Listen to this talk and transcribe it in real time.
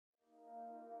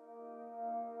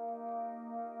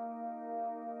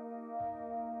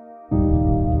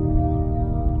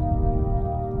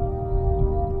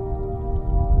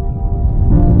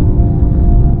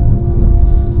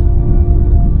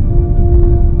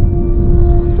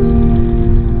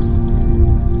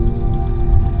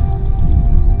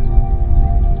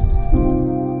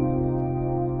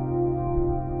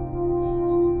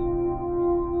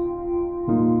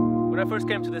first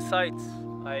came to the site,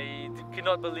 I could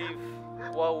not believe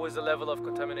what was the level of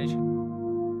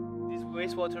contamination. This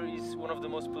wastewater is one of the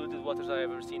most polluted waters I have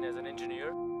ever seen as an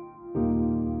engineer.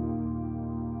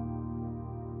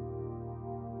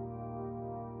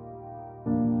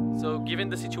 So given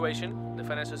the situation, the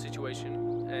financial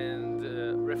situation, and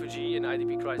the refugee and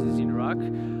IDP crisis in Iraq,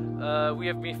 we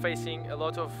have been facing a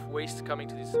lot of waste coming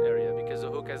to this area because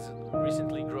Dohuk has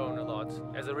recently grown a lot.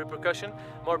 As a repercussion,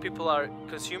 more people are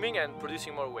consuming and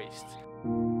producing more waste.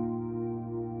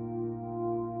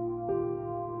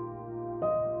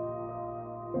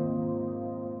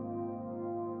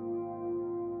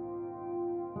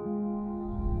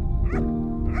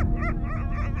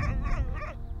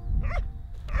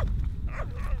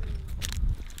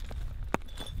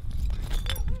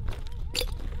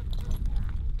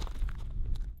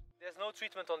 There's no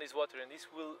treatment on this water, and this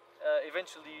will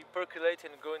eventually percolate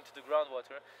and go into the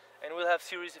groundwater, and will have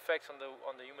serious effects on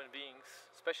the human beings,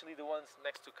 especially the ones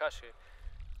next to Kwashe.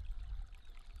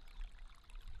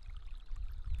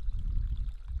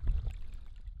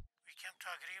 We came to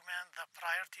agreement that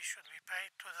priority should be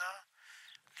paid to the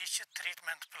Leachate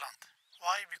Treatment Plant.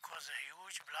 Why? Because a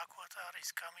huge black water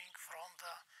is coming from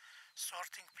the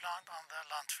sorting plant on the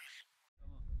landfill.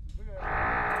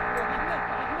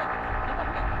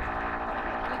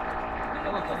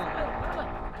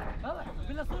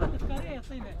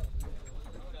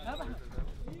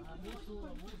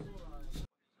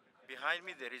 Behind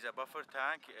me there is a buffer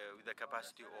tank with a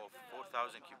capacity of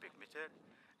 4,000 cubic meter.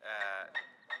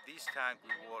 This tank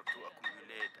will work to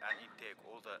accumulate and intake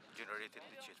all the generated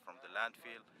leachate from the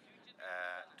landfill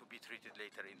to be treated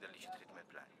later in the leachate treatment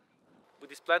plant. With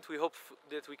this plant we hope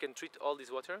that we can treat all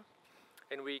this water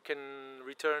and we can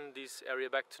return this area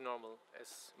back to normal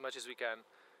as much as we can.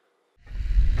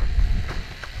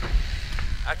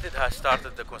 Exerted has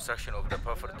started the construction of the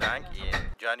buffer tank in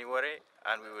January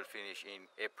and we will finish in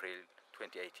April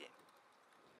 2018.